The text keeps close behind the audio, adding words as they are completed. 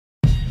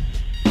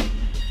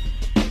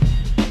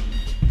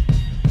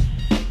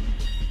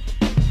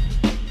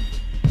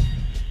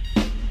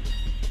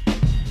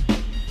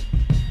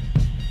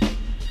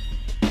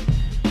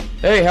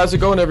Hey, how's it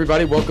going,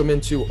 everybody? Welcome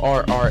into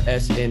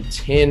RRSN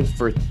 10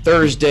 for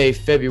Thursday,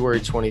 February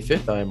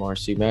 25th. I am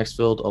RC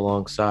Maxfield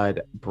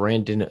alongside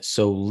Brandon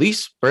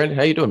Solis. Brandon,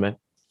 how you doing, man?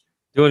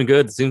 Doing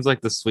good. Seems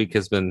like this week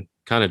has been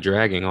kind of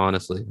dragging,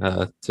 honestly,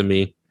 to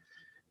me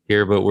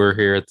here, but we're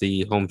here at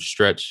the home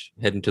stretch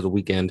heading to the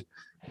weekend,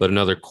 but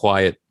another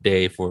quiet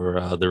day for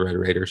the Red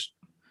Raiders.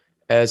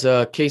 As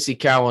Casey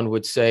Cowan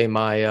would say,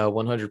 my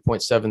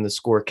 100.7 The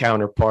Score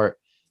counterpart,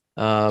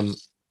 um,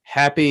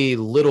 happy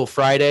Little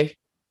Friday,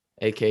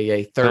 aka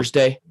Yep.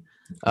 Thursday.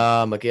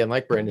 Again,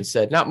 like Brandon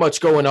said, not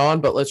much going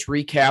on, but let's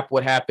recap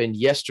what happened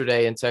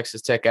yesterday in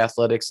Texas Tech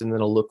athletics, and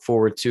then I'll look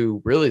forward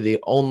to really the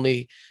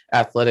only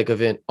athletic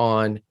event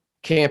on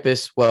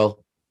campus.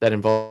 Well, that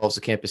involves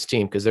the campus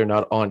team because they're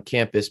not on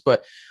campus.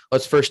 But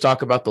let's first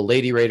talk about the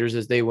Lady Raiders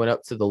as they went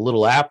up to the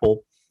Little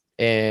Apple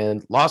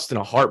and lost in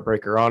a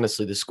heartbreaker.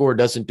 Honestly, the score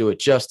doesn't do it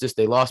justice.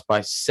 They lost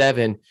by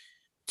 7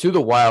 to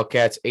the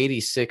Wildcats,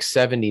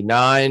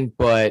 86-79,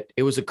 but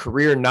it was a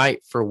career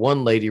night for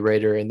one Lady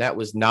Raider, and that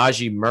was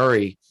Najee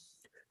Murray,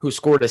 who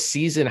scored a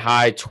season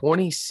high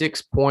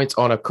 26 points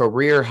on a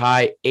career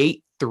high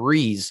 8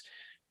 threes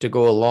to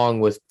go along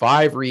with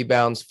 5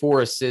 rebounds,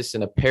 4 assists,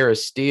 and a pair of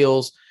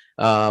steals.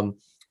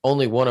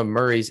 Only one of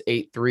Murray's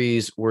 8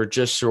 threes were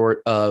just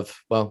short of,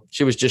 well,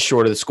 she was just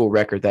short of the school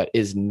record. That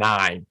is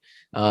 9.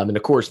 And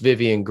of course,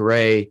 Vivian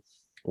Gray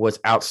was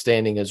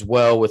outstanding as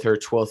well with her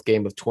 12th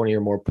game of 20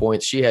 or more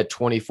points. She had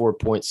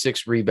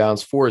 24.6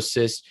 rebounds, 4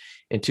 assists,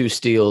 and 2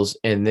 steals.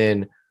 And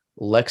then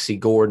Lexi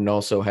Gordon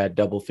also had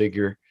double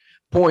figure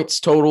points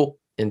total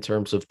in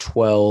terms of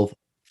 12,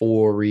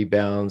 4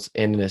 rebounds,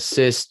 and an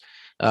assist.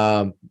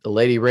 The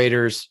Lady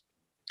Raiders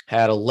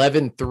had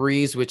 11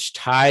 threes, which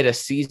tied a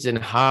season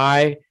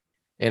high,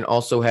 and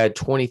also had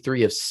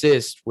 23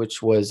 assists,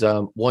 which was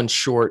one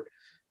short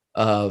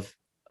of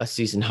a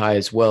season high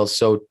as well.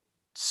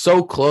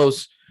 So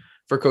close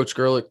for Coach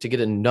Gerlich to get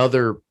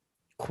another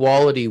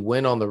quality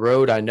win on the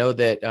road. I know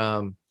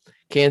that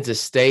Kansas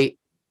State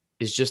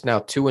is just now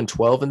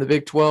 2-12 in the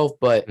Big 12,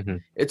 but Mm-hmm.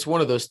 it's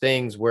one of those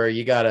things where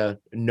you got to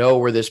know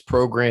where this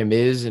program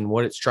is and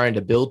what it's trying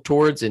to build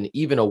towards. And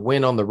even a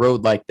win on the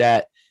road like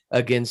that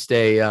against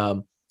a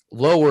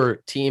lower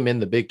team in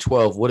the Big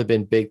 12 would have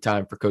been big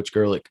time for Coach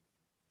Gerlich.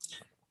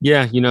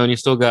 Yeah, and you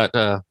still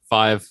got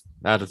 5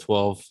 out of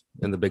 12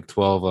 in the Big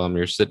 12.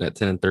 You're sitting at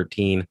 10 and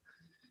 13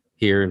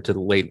 here into the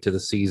late into the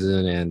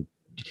season, and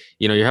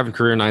you're having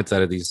career nights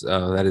out of these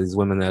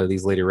women, out of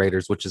these Lady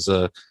Raiders, which is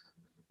a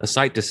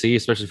sight to see,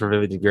 especially for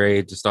Vivian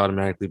Gray, just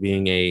automatically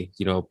being a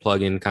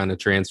plug-in kind of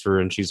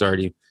transfer, and she's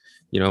already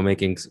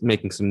making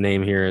some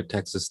name here at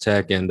Texas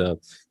Tech, and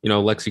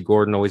Lexi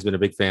Gordon, always been a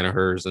big fan of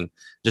hers, and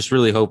just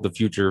really hope the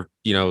future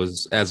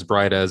is as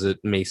bright as it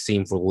may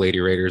seem for the Lady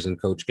Raiders,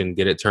 and Coach can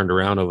get it turned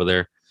around over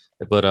there.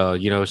 But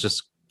it's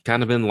just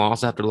kind of been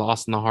loss after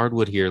loss in the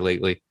hardwood here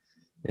lately,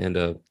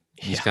 and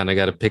just kind of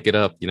got to pick it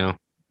up.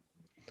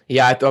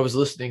 Yeah, I was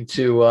listening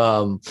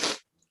to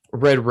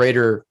Red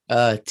Raider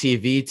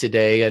TV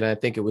today, and I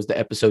think it was the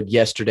episode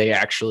yesterday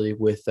actually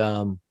with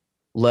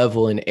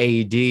Level and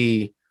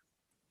AD.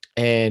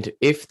 And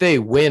if they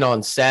win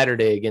on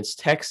Saturday against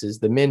Texas,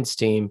 the men's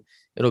team,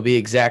 it'll be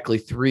exactly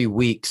 3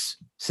 weeks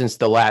since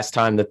the last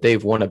time that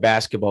they've won a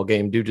basketball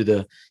game due to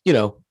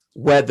the,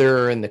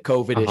 weather and the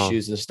COVID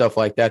issues and stuff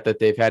like that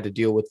they've had to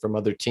deal with from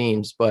other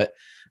teams. But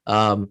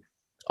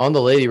on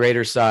the Lady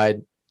Raider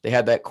side, they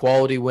had that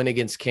quality win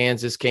against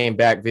Kansas, came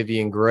back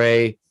Vivian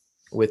Gray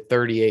with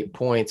 38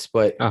 points.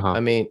 But,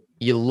 I mean,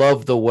 you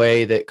love the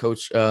way that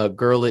Coach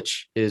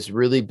Gerlich is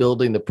really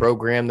building the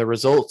program. The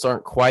results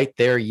aren't quite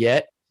there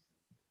yet,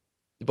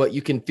 but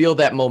you can feel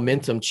that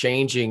momentum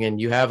changing, and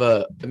you have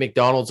a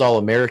McDonald's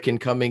All-American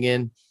coming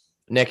in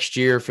next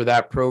year for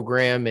that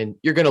program, and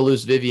you're going to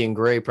lose Vivian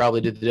Gray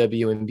probably to the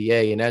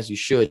WNBA, and as you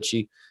should.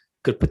 She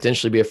could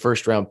potentially be a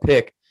first-round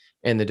pick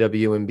in the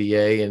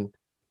WNBA, and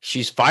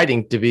she's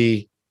fighting to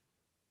be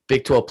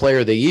Big 12 Player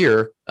of the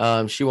Year.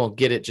 She won't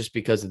get it just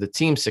because of the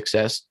team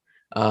success,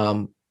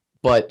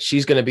 but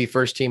she's going to be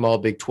first-team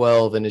All-Big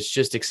 12, and it's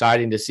just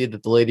exciting to see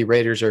that the Lady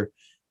Raiders are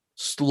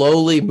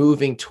slowly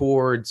moving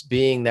towards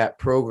being that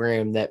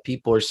program that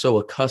people are so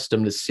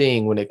accustomed to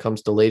seeing when it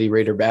comes to Lady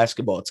Raider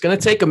basketball. It's going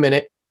to take a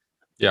minute.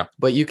 Yeah.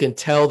 But you can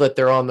tell that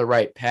they're on the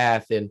right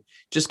path, and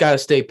just got to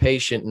stay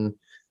patient. And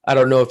I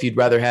don't know if you'd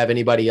rather have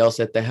anybody else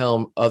at the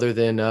helm other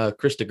than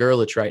Krista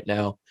Gerlich right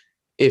now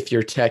if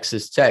you're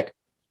Texas Tech.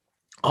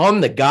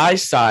 On the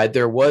guys' side,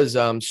 there was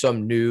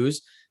some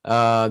news.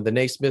 The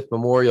Naismith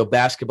Memorial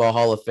Basketball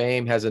Hall of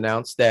Fame has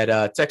announced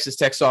that Texas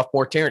Tech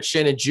sophomore Terrence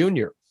Shannon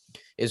Jr.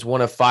 is one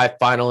of 5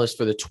 finalists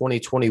for the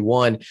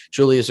 2021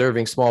 Julius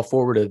Erving Small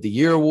Forward of the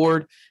Year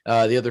Award.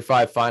 The other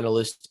 5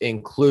 finalists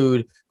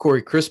include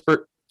Corey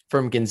Crispert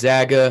from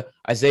Gonzaga,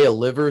 Isaiah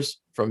Livers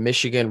from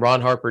Michigan,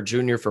 Ron Harper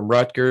Jr. from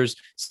Rutgers,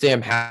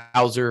 Sam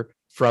Hauser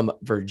from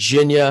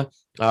Virginia.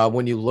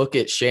 When you look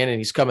at Shannon,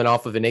 he's coming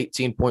off of an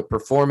 18-point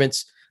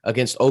performance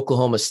against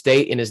Oklahoma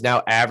State and is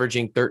now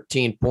averaging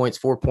 13 points,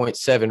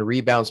 4.7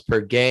 rebounds per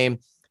game.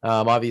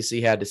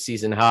 Obviously had the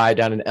season high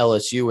down in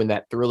LSU in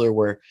that thriller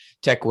where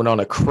Tech went on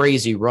a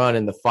crazy run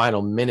in the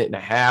final minute and a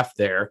half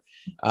there.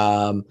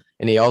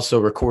 And he also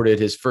recorded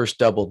his first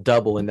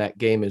double-double in that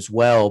game as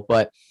well.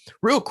 But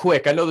real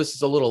quick, I know this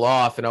is a little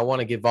off and I want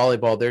to give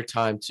volleyball their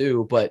time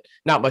too, but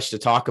not much to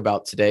talk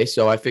about today.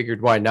 So I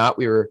figured why not?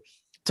 We were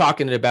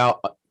talking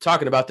about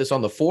this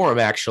on the forum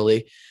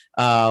actually,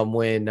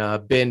 when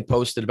Ben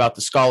posted about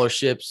the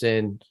scholarships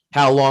and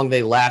how long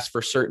they last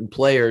for certain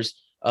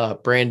players.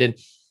 Brandon,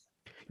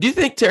 do you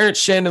think Terrence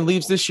Shannon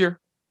leaves this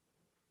year?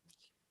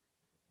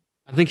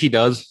 I think he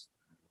does.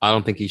 I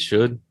don't think he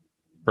should.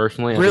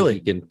 Personally, I think he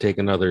can take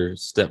another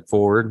step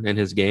forward in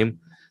his game.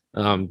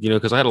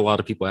 Because I had a lot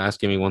of people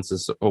asking me once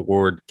this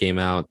award came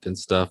out and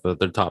stuff,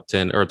 their top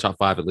 10 or top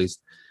 5 at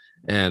least,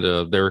 and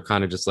they were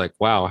kind of just like,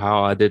 wow,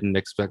 how I didn't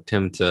expect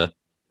him to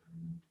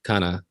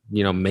kind of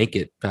make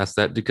it past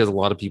that, because a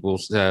lot of people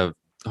have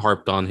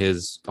harped on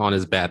his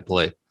bad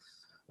play,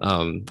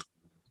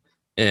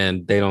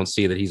 and they don't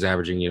see that he's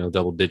averaging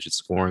double digit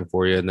scoring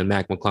for you. And then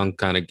Mac McClung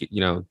kind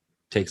of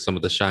takes some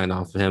of the shine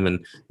off of him,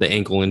 and the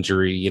ankle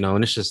injury,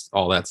 and it's just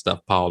all that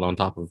stuff piled on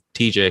top of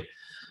TJ.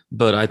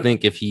 But I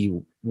think if he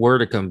were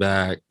to come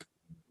back,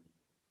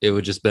 it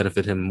would just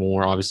benefit him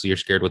more. Obviously, you're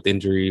scared with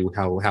injury.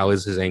 How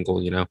is his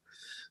ankle,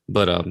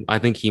 But I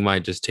think he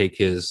might just take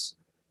his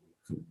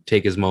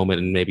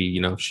moment and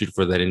maybe shoot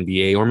for that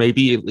NBA, or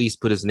maybe at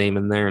least put his name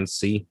in there and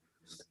see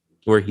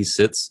where he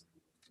sits,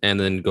 and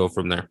then go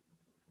from there.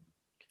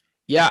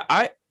 Yeah,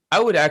 I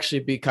would actually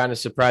be kind of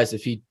surprised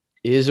if he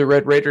is a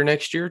Red Raider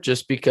next year,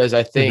 just because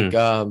I think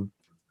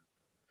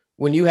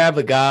when you have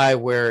a guy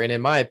where, and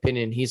in my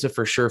opinion, he's a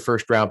for sure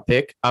first round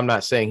pick. I'm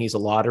not saying he's a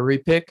lottery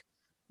pick,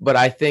 but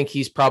I think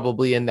he's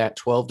probably in that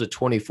 12 to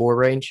 24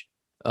 range.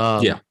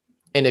 And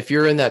if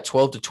you're in that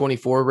 12 to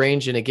 24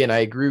 range, and again, I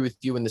agree with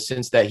you in the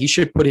sense that he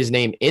should put his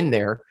name in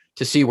there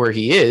to see where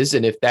he is.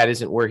 And if that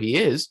isn't where he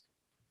is,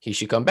 he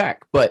should come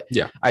back. But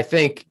I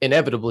think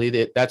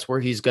inevitably that's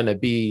where he's going to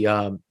be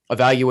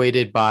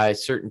evaluated by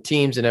certain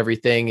teams and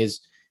everything.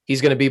 Is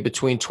he's going to be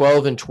between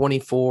 12 and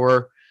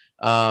 24.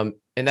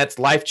 And that's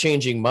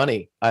life-changing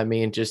money. I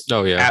mean, just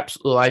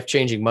absolute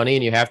life-changing money,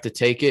 and you have to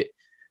take it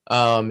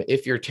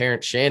if you're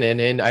Terrence Shannon.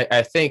 And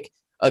I think,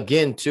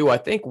 again, too, I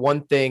think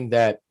one thing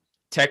that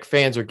Tech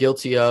fans are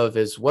guilty of,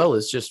 as well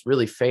as just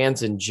really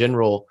fans in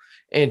general,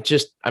 and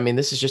just, I mean,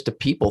 this is just a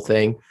people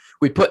thing.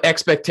 We put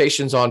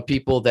expectations on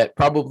people that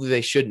probably they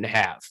shouldn't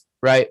have,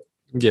 right?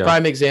 Yeah.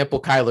 Prime example,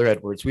 Kyler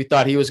Edwards. We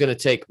thought he was going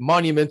to take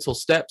monumental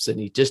steps, and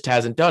he just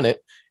hasn't done it.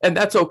 And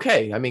that's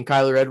okay. I mean,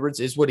 Kyler Edwards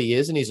is what he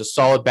is, and he's a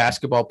solid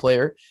basketball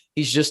player.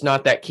 He's just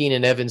not that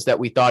Keenan Evans that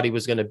we thought he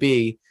was going to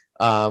be,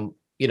 down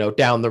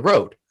the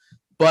road.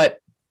 But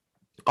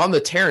on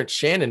the Terrence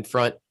Shannon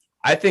front,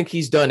 I think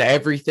he's done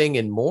everything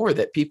and more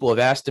that people have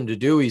asked him to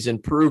do. He's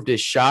improved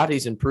his shot.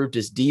 He's improved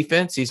his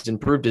defense. He's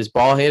improved his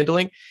ball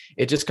handling.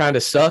 It just kind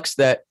of sucks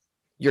that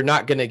you're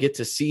not going to get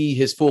to see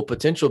his full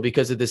potential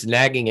because of this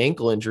nagging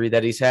ankle injury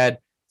that he's had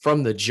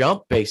from the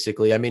jump,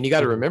 basically. I mean, you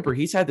got to remember,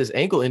 he's had this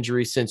ankle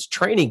injury since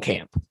training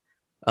camp,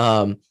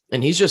 and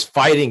he's just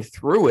fighting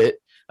through it.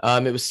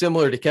 It was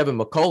similar to Kevin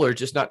McCullough,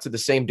 just not to the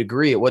same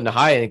degree. It wasn't a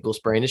high ankle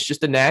sprain. It's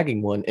just a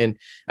nagging one. And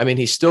I mean,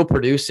 he's still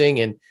producing.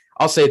 And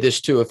I'll say this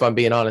too, if I'm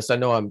being honest, I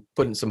know I'm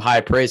putting some high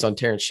praise on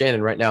Terrence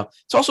Shannon right now.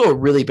 It's also a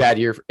really bad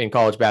year in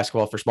college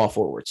basketball for small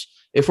forwards,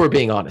 if we're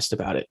being honest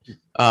about it.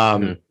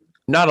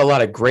 Not a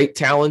lot of great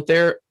talent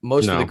there.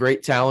 Most of the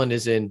great talent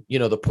is in,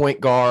 the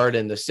point guard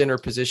and the center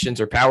positions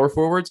or power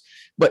forwards.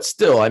 But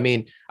still, I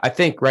mean, I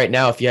think right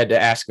now, if you had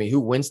to ask me who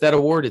wins that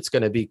award, it's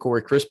going to be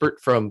Corey Crispert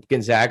from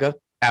Gonzaga.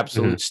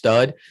 Absolute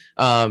stud.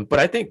 But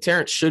I think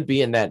Terrence should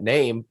be in that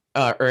name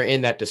or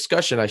in that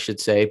discussion, I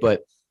should say.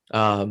 But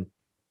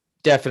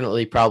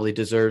definitely probably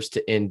deserves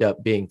to end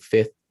up being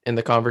fifth in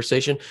the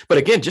conversation. But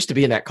again, just to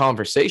be in that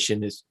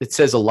conversation it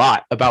says a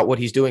lot about what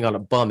he's doing on a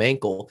bum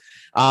ankle.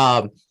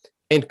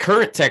 In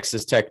current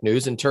Texas Tech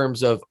news, in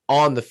terms of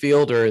on the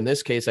field, or in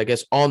this case, I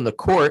guess on the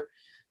court,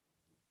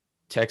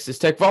 Texas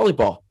Tech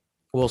volleyball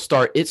will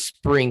start its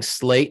spring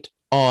slate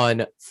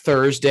on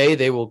Thursday.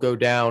 They will go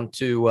down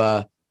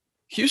to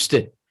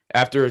Houston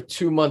after a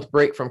 2-month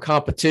break from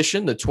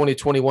competition. The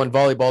 2021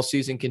 volleyball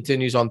season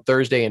continues on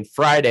Thursday and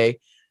Friday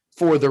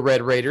for the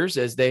Red Raiders,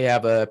 as they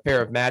have a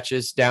pair of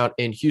matches down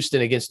in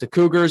Houston against the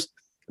Cougars.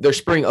 Their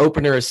spring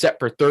opener is set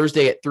for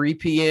Thursday at 3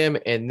 p.m.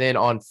 And then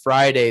on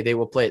Friday, they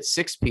will play at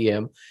 6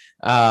 p.m.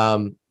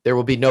 There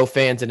will be no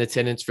fans in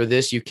attendance for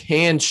this. You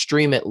can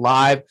stream it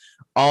live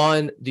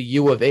on the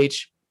U of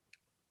H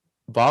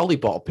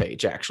volleyball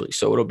page, actually.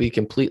 So it'll be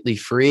completely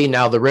free.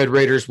 Now, the Red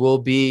Raiders will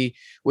be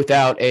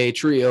without a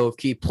trio of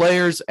key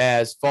players,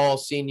 as fall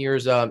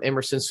seniors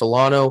Emerson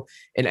Solano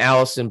and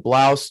Allison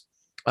Blouse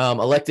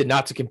elected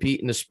not to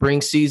compete in the spring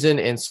season,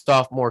 and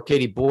sophomore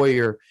Katie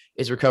Boyer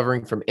is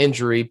recovering from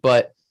injury.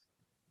 But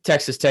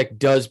Texas Tech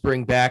does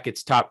bring back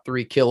its top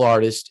 3 kill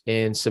artists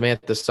in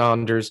Samantha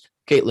Saunders,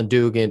 Caitlin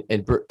Dugan,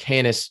 and Brooke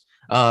Canis.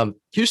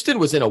 Houston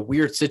was in a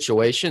weird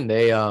situation.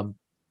 They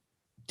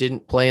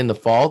didn't play in the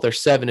fall. They're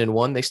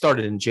 7-1. They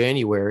started in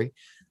January.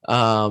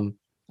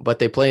 But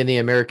they play in the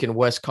American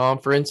West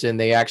Conference, and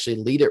they actually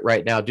lead it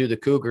right now, do the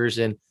Cougars.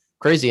 And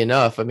crazy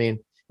enough, I mean,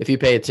 if you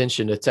pay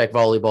attention to Tech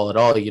volleyball at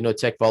all, you know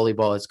Tech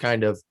volleyball has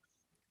kind of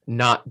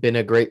not been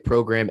a great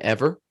program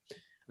ever.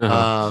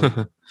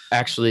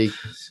 Actually,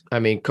 I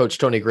mean, Coach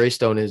Tony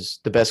Greystone is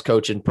the best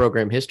coach in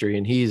program history,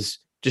 and he's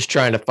just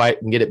trying to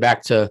fight and get it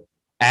back to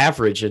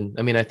average. And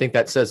I mean, I think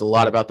that says a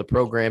lot about the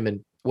program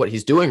and what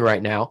he's doing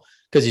right now,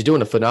 because he's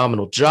doing a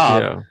phenomenal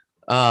job. Yeah.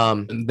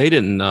 They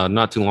didn't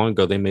not too long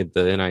ago. They made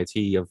the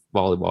NIT of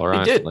volleyball,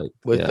 right? They did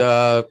with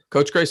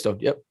Coach Greystone.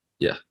 Yep.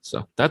 Yeah.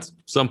 So that's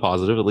some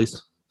positive, at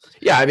least.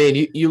 Yeah, I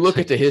mean, you look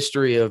at the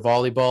history of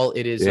volleyball;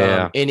 it is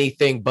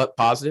anything but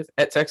positive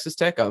at Texas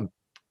Tech.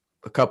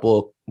 A couple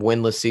of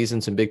winless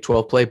seasons in Big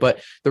 12 play,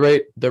 but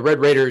the Red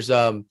Raiders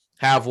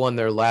have won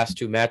their last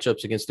 2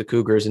 matchups against the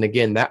Cougars, and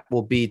again, that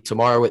will be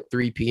tomorrow at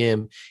 3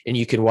 p.m. and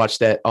you can watch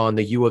that on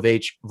the U of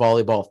H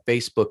volleyball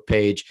Facebook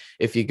page.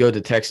 If you go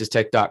to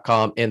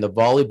texastech.com and the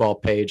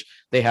volleyball page,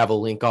 they have a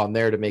link on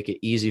there to make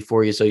it easy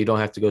for you, so you don't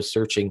have to go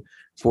searching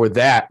for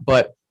that.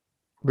 But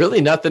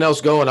really, nothing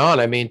else going on.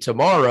 I mean,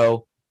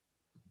 tomorrow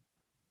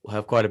we'll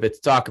have quite a bit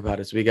to talk about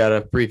as we got to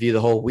preview the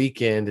whole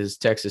weekend as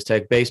Texas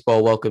Tech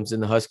baseball welcomes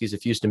in the Huskies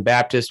of Houston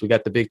Baptist. We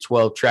got the Big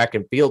 12 track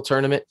and field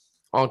tournament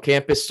on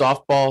campus.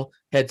 Softball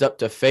heads up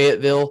to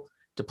Fayetteville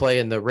to play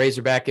in the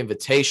Razorback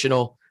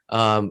Invitational.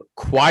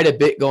 Quite a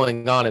bit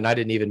going on, and I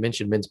didn't even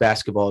mention men's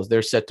basketball as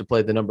they're set to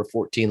play the number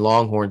 14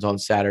 Longhorns on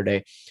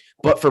Saturday.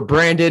 But for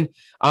Brandon,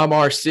 I'm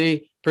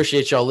RC.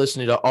 Appreciate y'all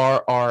listening to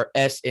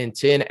RRS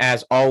 10.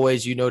 As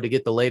always, you know, to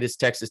get the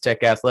latest Texas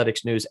Tech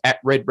athletics news at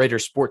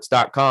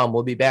RedRaidersports.com.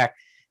 We'll be back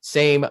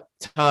same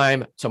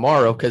time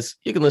tomorrow, because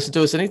you can listen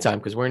to us anytime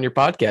because we're in your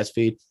podcast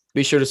feed.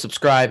 Be sure to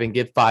subscribe and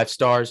give 5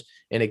 stars.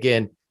 And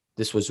again,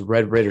 this was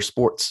Red Raider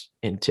Sports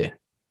in 10.